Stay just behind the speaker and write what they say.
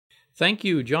Thank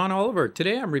you, John Oliver.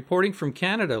 Today I'm reporting from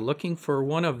Canada looking for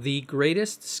one of the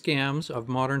greatest scams of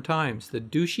modern times, the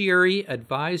douche-iary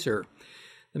advisor.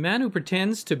 The man who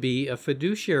pretends to be a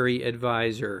fiduciary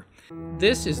advisor.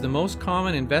 This is the most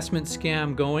common investment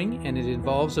scam going, and it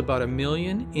involves about 1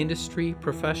 million industry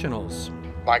professionals.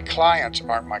 My clients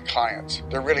aren't my clients.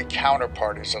 They're really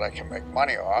counterparties that I can make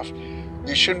money off.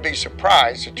 You shouldn't be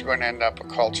surprised that you're going to end up a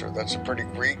culture that's a pretty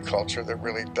greed culture that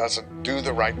really doesn't do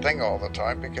the right thing all the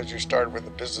time because you started with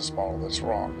a business model that's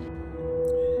wrong.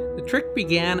 The trick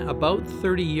began about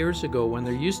 30 years ago when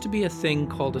there used to be a thing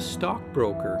called a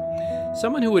stockbroker,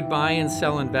 someone who would buy and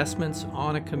sell investments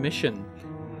on a commission,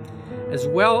 as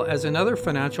well as another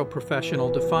financial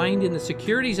professional defined in the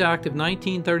Securities Act of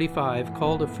 1935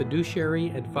 called a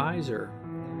fiduciary advisor.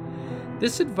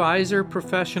 This advisor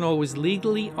professional was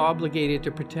legally obligated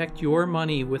to protect your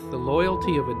money with the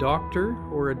loyalty of a doctor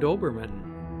or a Doberman.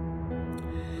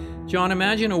 John,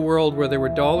 imagine a world where there were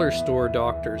dollar store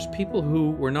doctors, people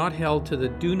who were not held to the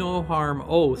do no harm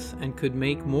oath and could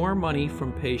make more money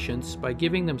from patients by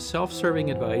giving them self-serving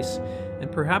advice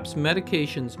and perhaps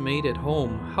medications made at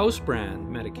home, house brand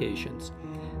medications.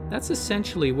 That's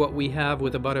essentially what we have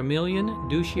with about 1 million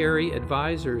douche-iary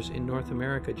advisors in North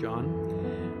America, John.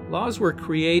 Laws were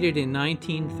created in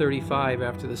 1935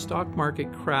 after the stock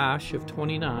market crash of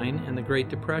 '29 and the Great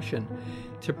Depression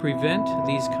to prevent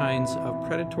these kinds of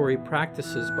predatory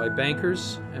practices by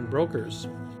bankers and brokers.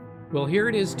 Well, here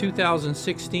it is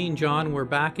 2016, John. We're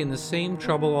back in the same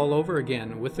trouble all over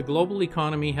again, with the global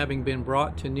economy having been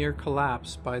brought to near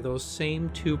collapse by those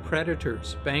same two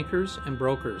predators, bankers and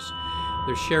brokers.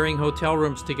 They're sharing hotel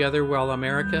rooms together while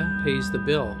America pays the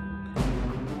bill.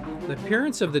 The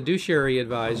appearance of the douche-iary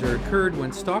advisor occurred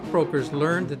when stockbrokers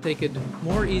learned that they could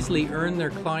more easily earn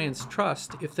their clients'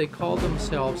 trust if they called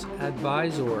themselves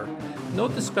advisor.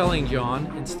 Note the spelling,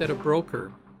 John, instead of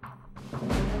broker.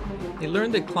 They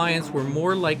learned that clients were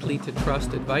more likely to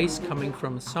trust advice coming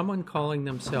from someone calling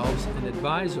themselves an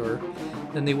advisor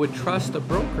than they would trust a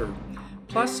broker.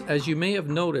 Plus, as you may have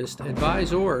noticed,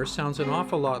 advisor sounds an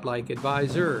awful lot like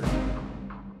advisor.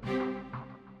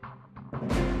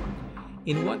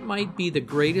 In what might be the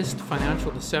greatest financial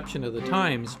deception of the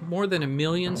times, more than 1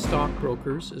 million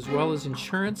stockbrokers, as well as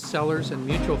insurance sellers and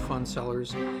mutual fund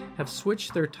sellers, have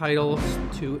switched their titles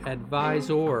to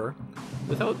advisor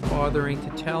without bothering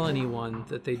to tell anyone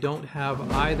that they don't have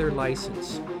either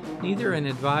license, neither an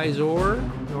advisor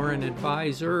nor an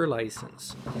advisor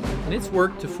license. And it's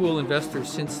worked to fool investors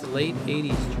since the late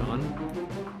 80s, John.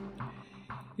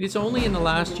 It is only in the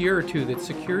last year or two that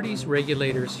securities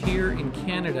regulators here in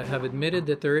Canada have admitted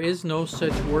that there is no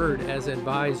such word as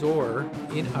advisor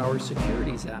in our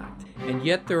Securities Act. And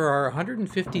yet there are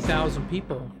 150,000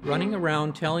 people running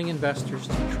around telling investors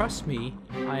to trust me,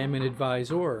 I am an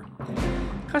advisor.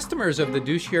 Customers of the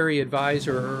douche-iary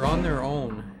advisor are on their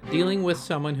own, dealing with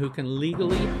someone who can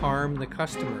legally harm the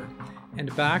customer,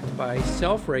 and backed by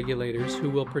self-regulators who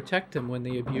will protect them when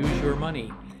they abuse your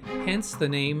money. Hence the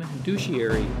name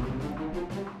douche-iary.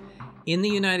 In the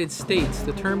United States,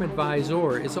 the term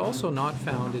advisor is also not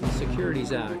found in the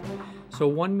Securities Act, so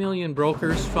 1 million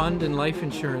brokers, fund and life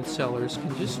insurance sellers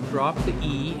can just drop the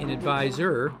E in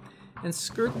advisor and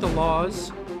skirt the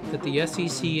laws that the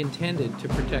SEC intended to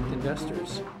protect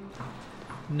investors.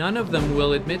 None of them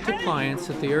will admit to clients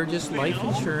that they are just life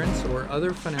insurance or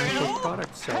other financial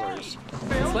product sellers.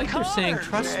 It's like they're saying,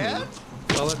 trust me,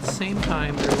 while at the same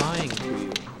time they're lying to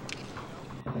you.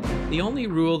 The only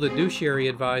rule the douche-iary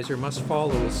advisor must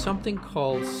follow is something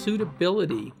called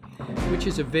suitability, which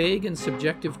is a vague and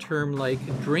subjective term like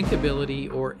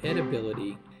drinkability or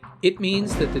edibility. It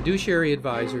means that the douche-iary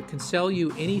advisor can sell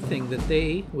you anything that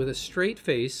they, with a straight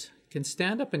face, can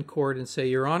stand up in court and say,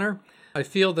 Your Honor, I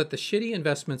feel that the shitty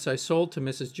investments I sold to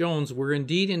Mrs. Jones were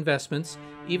indeed investments,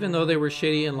 even though they were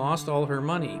shitty and lost all her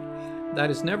money. That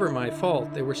is never my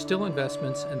fault. They were still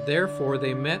investments, and therefore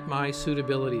they met my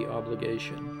suitability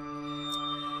obligation.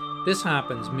 This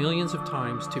happens millions of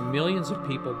times to millions of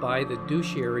people by the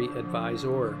douche-iary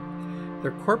advisor.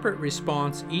 Their corporate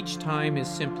response each time is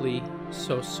simply,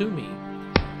 so sue me.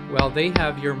 Well, they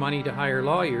have your money to hire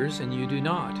lawyers and you do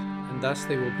not, and thus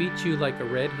they will beat you like a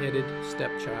red-headed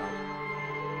stepchild.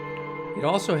 It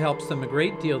also helps them a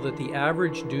great deal that the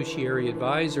average douche-iary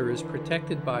advisor is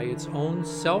protected by its own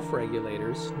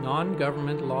self-regulators,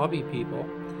 non-government lobby people,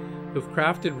 who've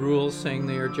crafted rules saying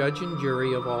they are judge and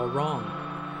jury of all wrong,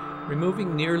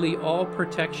 removing nearly all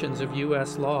protections of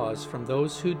U.S. laws from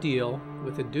those who deal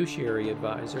with a douche-iary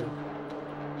advisor.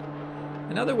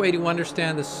 Another way to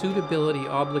understand the suitability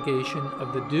obligation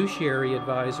of the douche-iary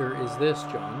advisor is this,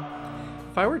 John.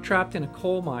 If I were trapped in a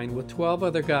coal mine with 12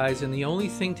 other guys and the only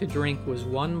thing to drink was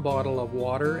one bottle of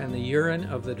water and the urine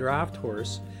of the draft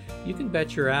horse, you can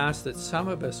bet your ass that some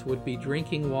of us would be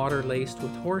drinking water laced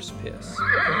with horse piss.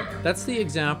 That's the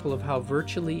example of how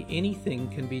virtually anything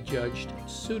can be judged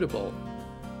suitable.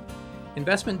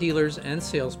 Investment dealers and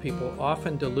salespeople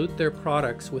often dilute their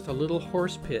products with a little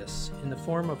horse piss in the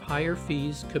form of higher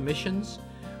fees, commissions,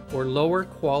 or lower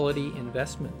quality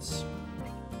investments.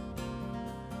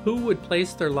 Who would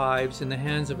place their lives in the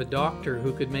hands of a doctor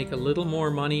who could make a little more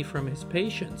money from his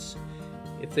patients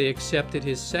if they accepted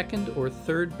his second or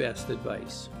third best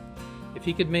advice? If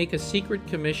he could make a secret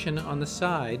commission on the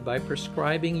side by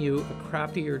prescribing you a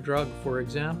crappier drug, for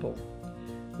example?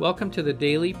 Welcome to the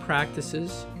daily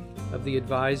practices of the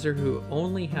advisor who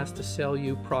only has to sell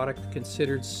you product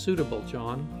considered suitable,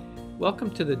 John. Welcome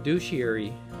to the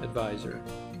Douche-iary advisor.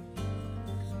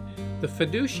 The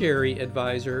fiduciary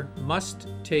advisor must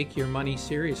take your money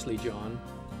seriously, John,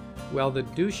 while the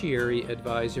douche-iary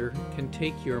advisor can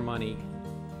take your money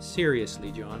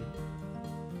seriously, John.